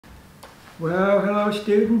Well, hello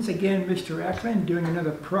students. Again, Mr. Eklund doing another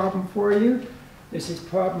problem for you. This is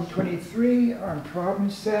problem 23 on problem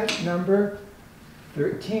set number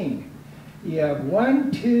 13. You have 1,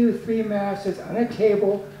 2, 3 masses on a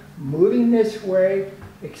table moving this way,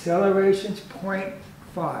 acceleration's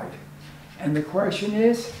 0.5. And the question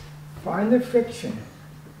is, find the friction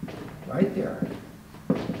right there.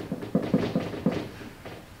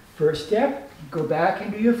 First step, go back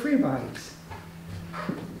and do your free bodies.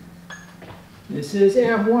 This is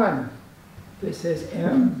M1. This is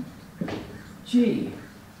MG.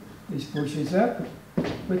 This pushes up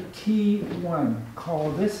with T1.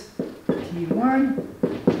 Call this T1,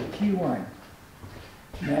 T1.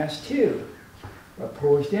 Mass 2. What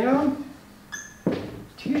pulls down?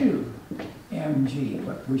 2 mg.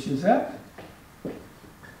 What pushes up?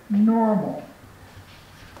 Normal.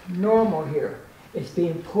 Normal here. It's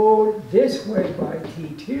being pulled this way by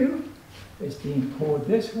T2. It's being pulled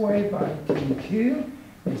this way by T2.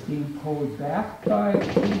 It's being pulled back by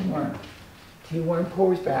T1. T1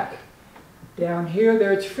 pulls back. Down here,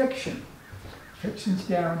 there's friction. Friction's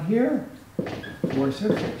down here. Force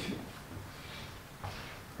of friction.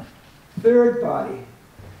 Third body.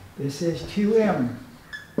 This is 2M.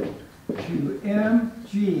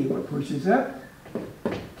 2mg. What pushes up?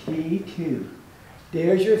 T2.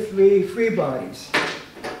 There's your 3 free bodies.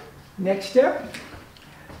 Next step.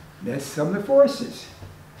 Let's sum the forces.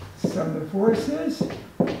 Sum the forces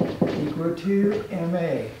equal to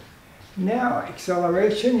ma. Now,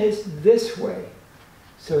 acceleration is this way.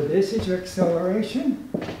 So this is your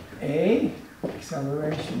acceleration A,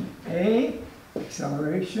 acceleration A,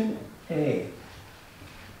 acceleration A.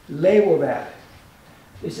 Label that.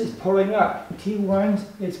 This is pulling up.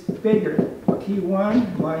 T1 is bigger.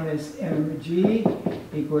 T1 minus mg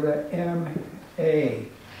equal to ma.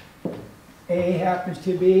 A happens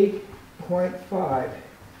to be 0.5.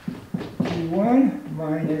 T1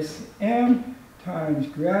 minus m times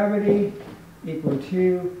gravity equal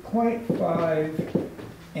to 0.5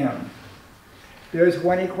 m. There's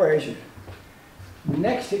one equation.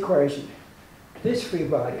 Next equation, this free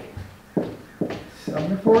body. Sum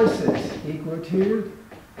the forces equal to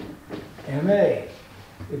ma. They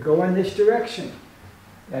go in this direction.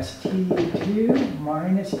 That's T2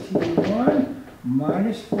 minus T1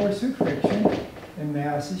 minus force of friction, and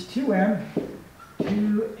mass is 2m,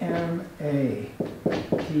 2ma.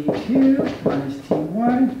 T2 minus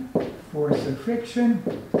T1, force of friction,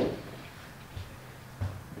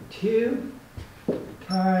 2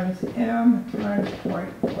 times m times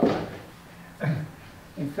 0.5.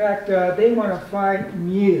 In fact, they want to find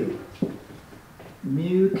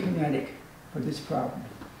mu kinetic for this problem.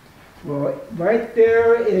 Well, right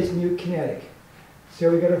there is mu kinetic. So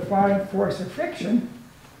we're going to find force of friction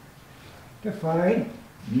to find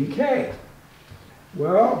mu k.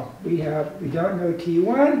 Well, we don't know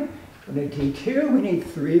T1, we know T2, we need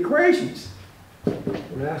 3 equations.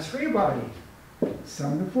 Last free body.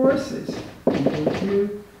 Sum the forces equal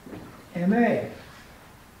to ma.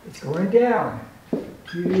 It's going down.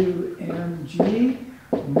 2mg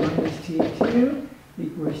minus T2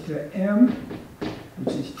 equals to m,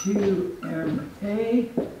 which is 2ma.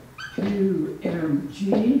 2mg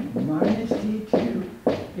minus T2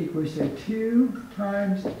 equals to 2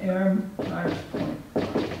 times m times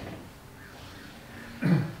 0.5.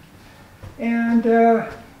 And there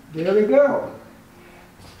we go.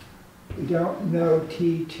 We don't know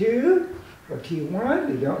T2 or T1.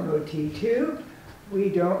 We don't know T2. We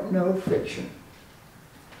don't know friction.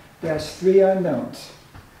 That's 3 unknowns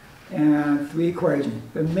and 3 equations.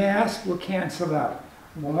 The mass will cancel out.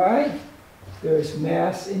 Why? There's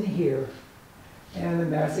mass in here, and the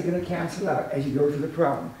mass is going to cancel out as you go through the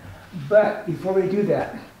problem. But before we do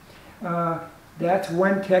that, that's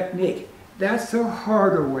one technique. That's the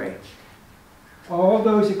harder way. All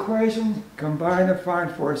those equations combine to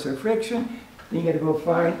find force of friction. Then you got to go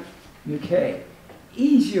find UK.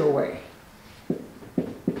 Easier way.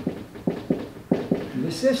 In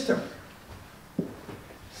the system,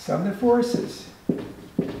 sum the forces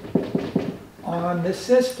on the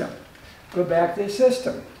system. Go back to the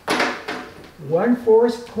system. One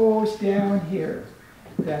force pulls down here.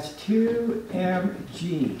 That's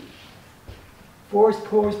 2mg. Force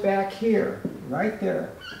pulls back here, right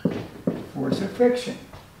there. Force of friction.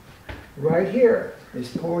 Right here,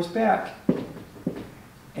 this pulls back.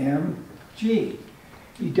 mg.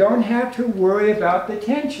 You don't have to worry about the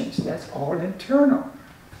tensions. That's all internal.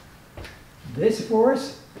 This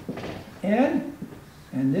force, N,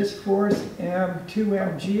 and this force, M,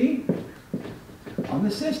 2mg, on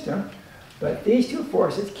the system, but these 2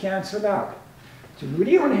 forces cancel out. So we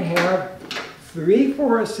really want to have 3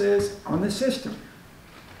 forces on the system.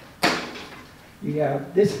 You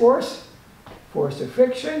have this force, force of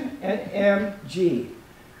friction, and mg.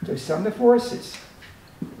 So sum the forces.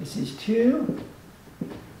 This is 2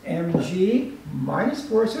 mg minus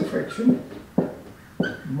force of friction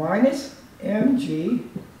minus mg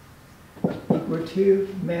equal to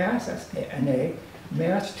mass, that's Na,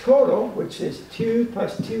 mass total, which is 2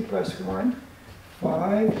 plus 2 plus 1,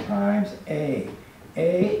 5 times A.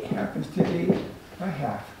 A happens to be a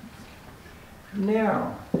half.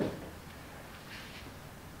 Now,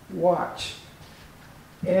 watch.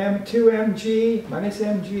 2mg minus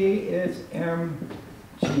mg is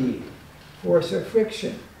mg. Force of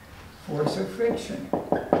friction. Force of friction.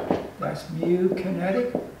 That's mu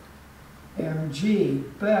kinetic mg,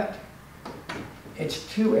 but it's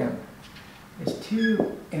 2m. It's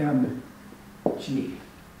 2mg.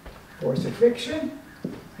 Force of friction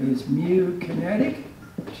is mu kinetic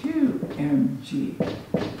 2mg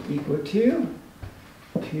equal to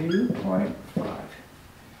 2.5.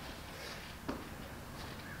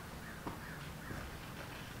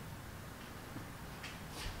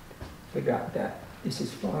 Forgot that. This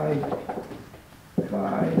is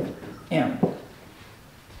 5m.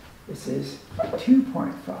 This is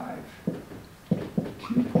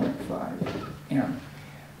 2.5m.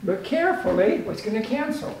 Look carefully, what's going to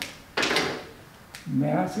cancel?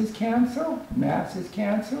 Masses cancel, masses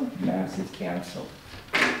cancel, masses cancel.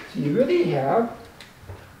 So you really have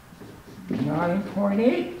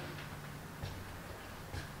 9.8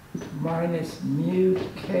 minus mu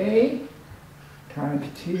k times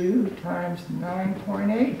 2 times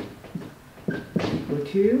 9.8 equal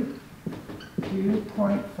to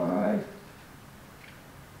 2.5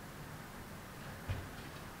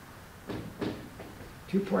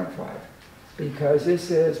 2.5, because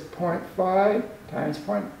this is 0.5 times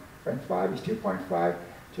 0.5 is 2.5,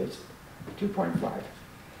 so it's 2.5.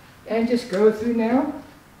 And just go through now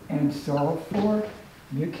and solve for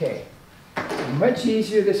mu k. Much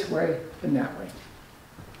easier this way than that way.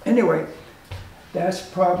 Anyway, that's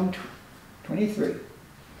problem 23.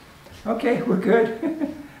 Okay, we're good.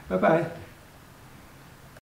 Bye-bye.